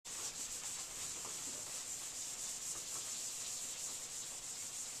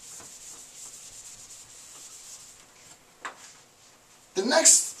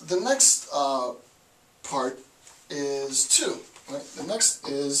next part is two. Right? The next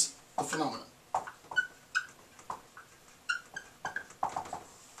is the phenomenon.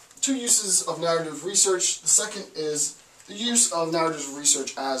 Two uses of narrative research. The second is the use of narrative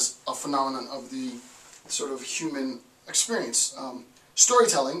research as a phenomenon of the sort of human experience.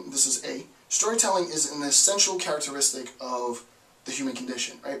 Storytelling, this is A. Storytelling is an essential characteristic of the human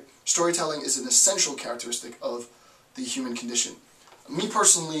condition, right? Storytelling is an essential characteristic of the human condition. Me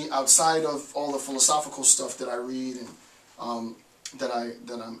personally, outside of all the philosophical stuff that I read and that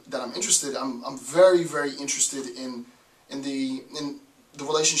I'm interested, I'm very, very interested in the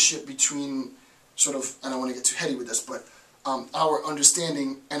relationship between sort of, I don't want to get too heady with this, but our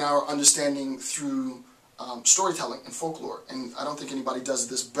understanding through storytelling and folklore. And I don't think anybody does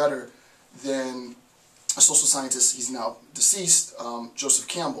this better than a social scientist. He's now deceased, Joseph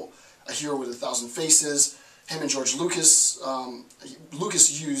Campbell, A Hero with a Thousand Faces. Him and George Lucas.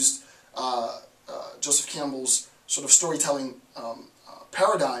 Lucas used Joseph Campbell's sort of storytelling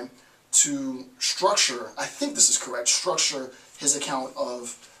paradigm to structure, I think this is correct, structure his account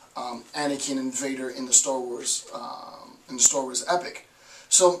of Anakin and Vader in the Star Wars epic.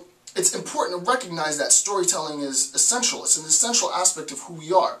 So it's important to recognize that storytelling is essential. It's an essential aspect of who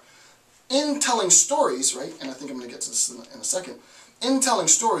we are. In telling stories, right, and I think I'm going to get to this in a second, in telling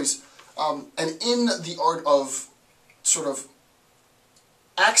stories, and in the art of sort of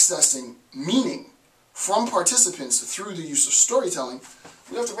accessing meaning from participants through the use of storytelling,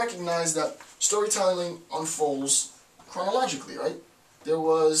 we have to recognize that storytelling unfolds chronologically, right? There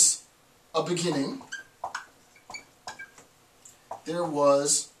was a beginning, there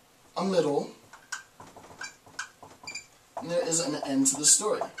was a middle, and there is an end to the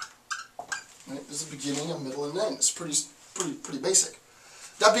story. Right? There's a beginning, a middle, and an end. It's pretty basic.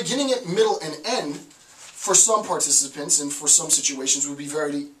 That beginning, middle, and end, for some participants and for some situations, would be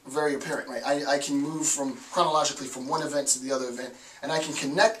very, very apparent. Right? I can move from chronologically from one event to the other event, and I can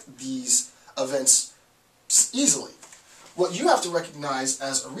connect these events easily. What you have to recognize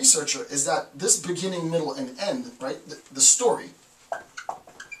as a researcher is that this beginning, middle, and end, right, the story,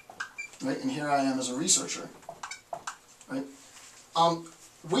 right, and here I am as a researcher, right,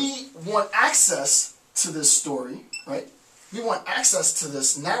 we want access to this story, right? We want access to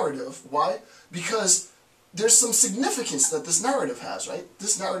this narrative. Why? Because there's some significance that this narrative has, right?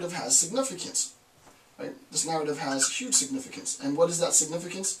 This narrative has significance, right? This narrative has huge significance. And what is that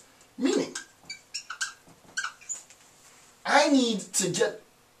significance? Meaning. I need to get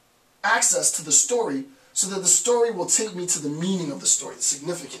access to the story so that the story will take me to the meaning of the story, the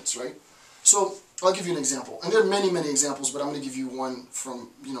significance, right? So I'll give you an example, and there are many, many examples, but I'm going to give you one from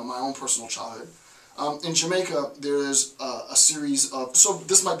my own personal childhood. In Jamaica, there is a series of, so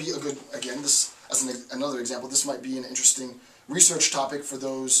this might be a good, again, this as another example, this might be an interesting research topic for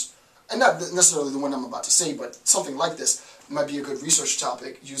those, and not necessarily the one I'm about to say, but something like this might be a good research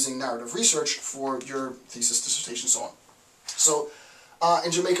topic using narrative research for your thesis, dissertation, so on. So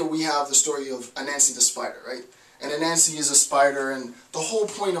in Jamaica, we have the story of Anansi the spider, right? And Anansi is a spider, and the whole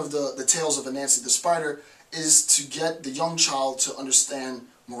point of the tales of Anansi the spider is to get the young child to understand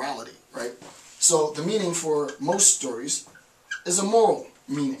morality, right? So the meaning for most stories is a moral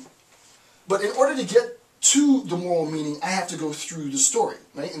meaning. But in order to get to the moral meaning, I have to go through the story,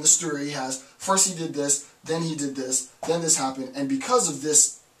 right? And the story has, first he did this, then he did this, then this happened, and because of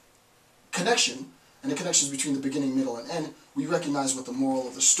this connection, and the connections between the beginning, middle, and end, we recognize what the moral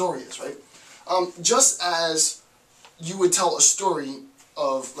of the story is, right? Just as you would tell a story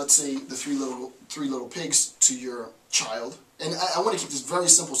of, let's say, the three little pigs to your child, and I want to keep this very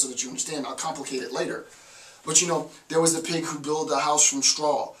simple so that you understand. I'll complicate it later. But there was the pig who built a house from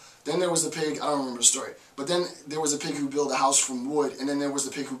straw. Then there was the pig, I don't remember the story, but then there was a pig who built a house from wood, and then there was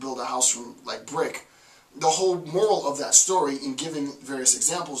the pig who built a house from, like, brick. The whole moral of that story, in giving various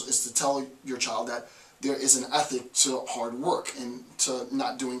examples, is to tell your child that there is an ethic to hard work and to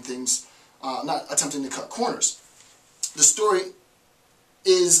not doing things, not attempting to cut corners. The story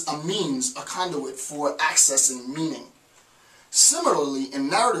is a means, a conduit for accessing meaning. Similarly, in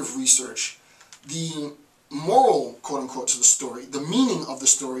narrative research, the moral, quote-unquote, to the story, the meaning of the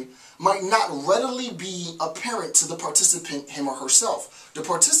story, might not readily be apparent to the participant, him or herself. The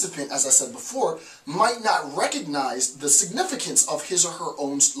participant, as I said before, might not recognize the significance of his or her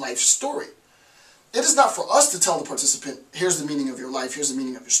own life story. It is not for us to tell the participant, here's the meaning of your life, here's the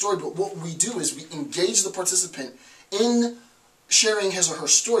meaning of your story, but what we do is we engage the participant in sharing his or her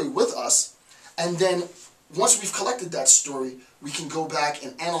story with us, and then once we've collected that story, we can go back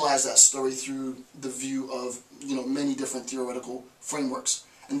and analyze that story through the view of many different theoretical frameworks.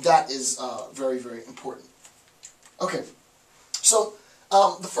 And that is very, very important. Okay, so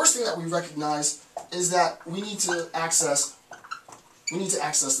The first thing that we recognize is that we need to access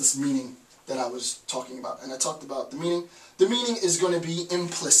this meaning that I was talking about. And I talked about the meaning. The meaning is going to be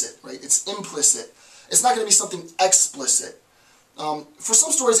implicit, right? It's implicit. It's not going to be something explicit. For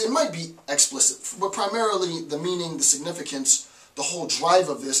some stories, it might be explicit, but primarily the meaning, the significance, the whole drive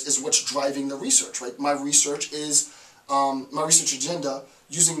of this is what's driving the research, right? My research agenda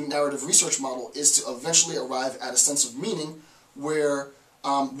using narrative research model is to eventually arrive at a sense of meaning where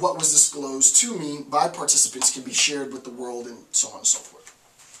what was disclosed to me by participants can be shared with the world and so on and so forth.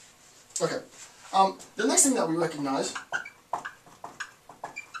 Okay. The next thing that we recognize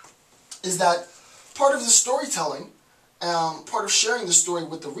is that part of the storytelling, part of sharing the story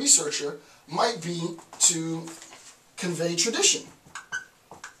with the researcher might be to convey tradition.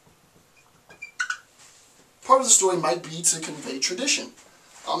 Part of the story might be to convey tradition.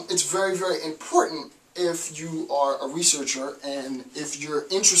 It's very, very important if you are a researcher and if you're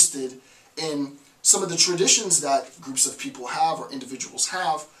interested in some of the traditions that groups of people have or individuals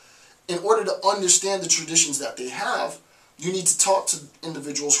have. In order to understand the traditions that they have, you need to talk to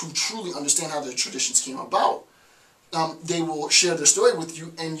individuals who truly understand how their traditions came about. They will share their story with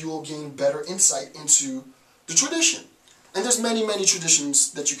you and you will gain better insight into the tradition. And there's many, many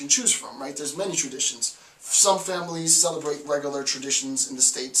traditions that you can choose from, right? There's many traditions. Some families celebrate regular traditions in the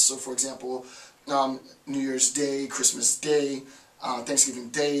States. So, for example, New Year's Day, Christmas Day, Thanksgiving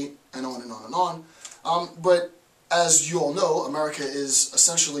Day, and on and on and on. But as you all know, America is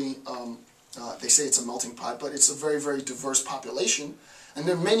essentially, they say it's a melting pot, but it's a very, very diverse population. And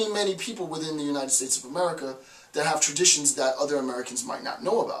there are many, many people within the United States of America that have traditions that other Americans might not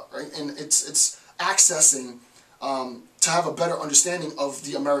know about, right? And it's accessing, to have a better understanding of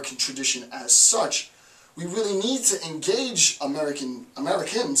the American tradition as such, we really need to engage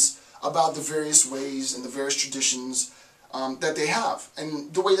Americans about the various ways and the various traditions that they have.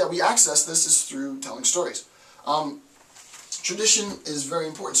 And the way that we access this is through telling stories. Tradition is very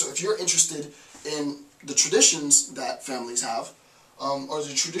important. So if you're interested in the traditions that families have, or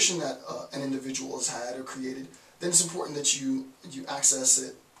the tradition that an individual has had or created, then it's important that you access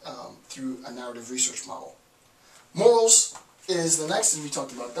it through a narrative research model. Morals is the next, and we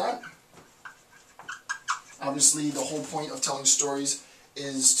talked about that. Obviously, the whole point of telling stories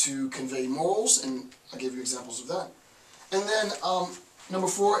is to convey morals, and I gave you examples of that. And then number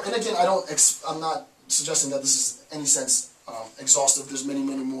 4, and again, I'm not suggesting that this is in any sense exhaustive. There's many,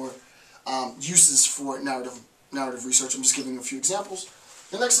 many more uses for narrative research. I'm just giving a few examples.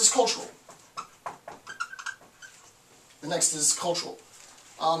 The next is cultural.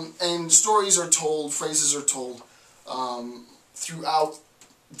 And stories are told, phrases are told throughout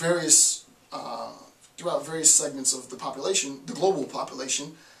various segments of the population, the global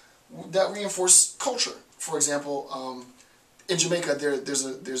population, that reinforce culture. For example, in Jamaica, there's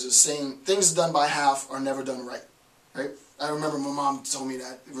a saying: "Things done by half are never done right." Right? I remember my mom told me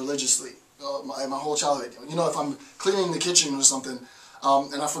that religiously my whole childhood. You know, if I'm cleaning the kitchen or something,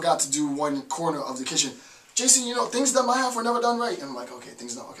 and I forgot to do one corner of the kitchen, Jason, you know, things done by half are never done right. And I'm like, okay,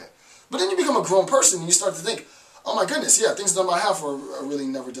 things done, okay. But then you become a grown person and you start to think, oh my goodness, yeah, things done by half are really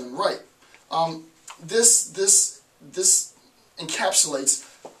never done right. This encapsulates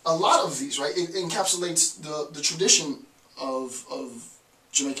a lot of these, right? It encapsulates the tradition of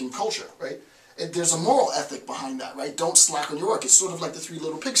Jamaican culture, right? There's a moral ethic behind that, right? Don't slack on your work. It's sort of like the 3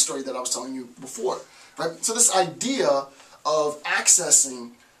 Little Pigs story that I was telling you before, right? So this idea of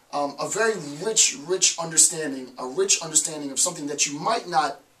accessing a very rich understanding, of something that you might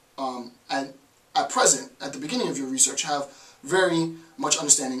not, at present, at the beginning of your research, have very much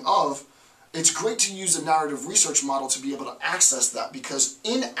understanding of. It's great to use a narrative research model to be able to access that, because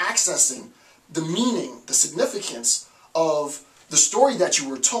in accessing the meaning, the significance of the story that you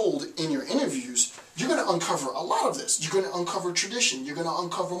were told in your interviews, you're going to uncover a lot of this. You're going to uncover tradition. You're going to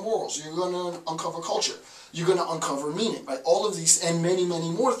uncover morals. You're going to uncover culture. You're going to uncover meaning. Right? All of these and many, many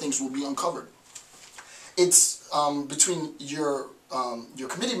more things will be uncovered. It's between your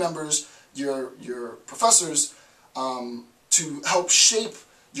committee members, your professors, to help shape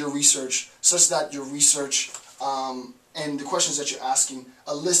your research such that your research and the questions that you're asking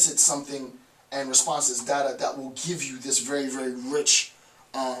elicit something and responses, data that will give you this very, very rich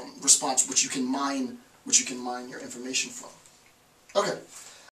response which you can mine your information from. Okay.